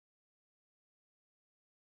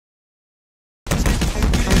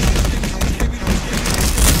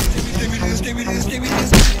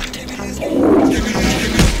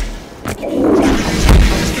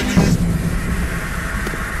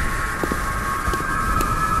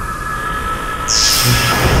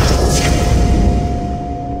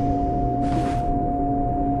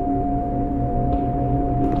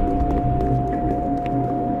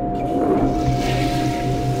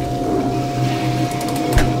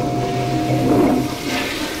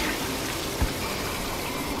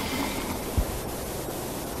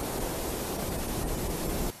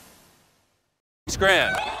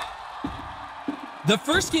grand. The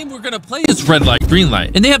first game we're gonna play is red light, green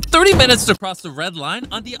light, and they have 30 minutes to cross the red line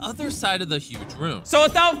on the other side of the huge room. So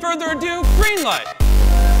without further ado, green light.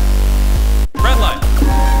 Red light.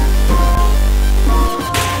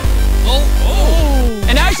 Oh.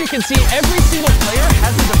 And as you can see, every single player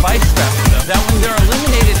has a device strapped to them that when they're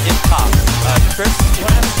eliminated, it pops. Chris,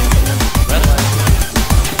 what happens? Red light.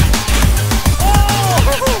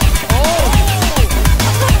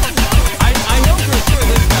 I know for sure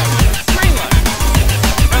this guy. Green light.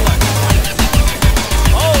 Red light.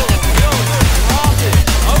 Oh, no, they're dropping.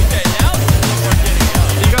 Okay, now we're getting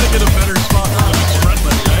out. You gotta get a better spot for the next red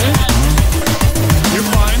light, right? You're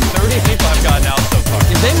fine. 30 people I've gotten out so far.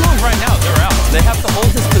 If they move right now, they're out. They have to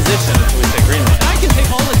hold this position until we say green light. And I can take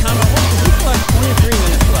all the time I want because we still have 23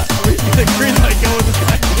 minutes left. Where do you think green light go with this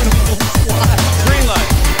guy doing a full slide? Green light.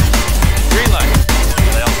 Green light.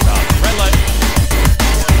 They all stop. Red light.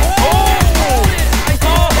 Oh!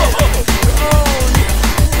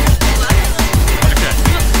 Okay.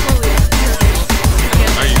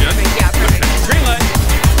 Are you good? Yeah, perfect. Green light.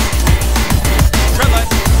 Red light.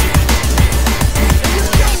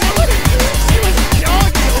 Oh,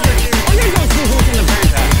 you're going to see who's in the very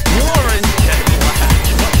back. You are in dead last.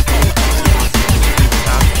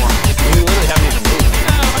 We literally haven't even moved.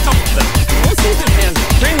 A couple of them. We'll see if it pans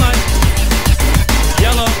out. Green light.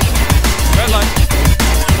 Yellow. Red light.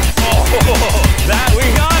 Oh, that we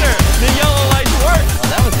got her. The yellow lights work. Oh,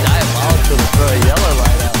 that was diabolical to throw a yellow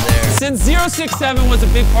light out there. Since 067 was a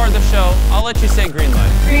big part of the show, I'll let you say green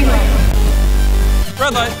light. Green light.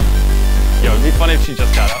 Red light. Yo, it'd be funny if she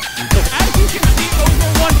just got up. As you can see, over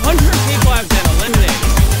 100 people have been eliminated.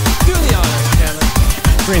 Do the honors, Chandler.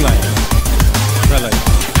 Green light.